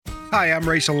Hi, I'm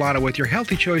Ray Solano with your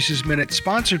Healthy Choices Minute,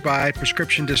 sponsored by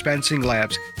Prescription Dispensing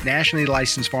Labs, nationally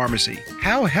licensed pharmacy.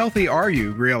 How healthy are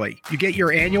you, really? You get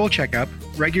your annual checkup,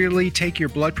 regularly take your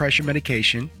blood pressure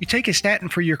medication, you take a statin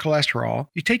for your cholesterol,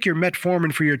 you take your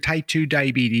metformin for your type 2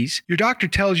 diabetes, your doctor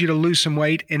tells you to lose some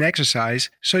weight and exercise,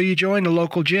 so you join the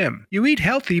local gym. You eat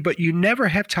healthy, but you never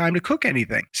have time to cook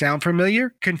anything. Sound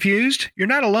familiar? Confused? You're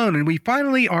not alone, and we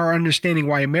finally are understanding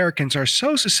why Americans are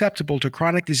so susceptible to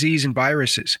chronic disease and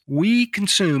viruses. We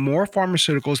consume more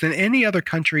pharmaceuticals than any other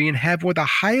country and have one of the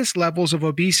highest levels of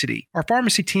obesity. Our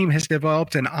pharmacy team has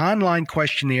developed an online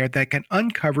questionnaire that can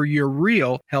uncover your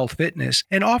real health fitness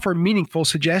and offer meaningful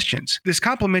suggestions. This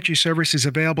complimentary service is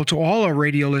available to all our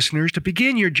radio listeners to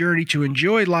begin your journey to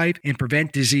enjoy life and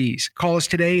prevent disease. Call us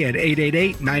today at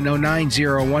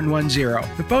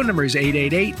 888-909-0110. The phone number is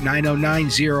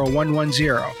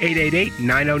 888-909-0110.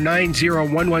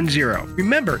 888-909-0110.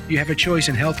 Remember, you have a choice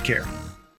in healthcare.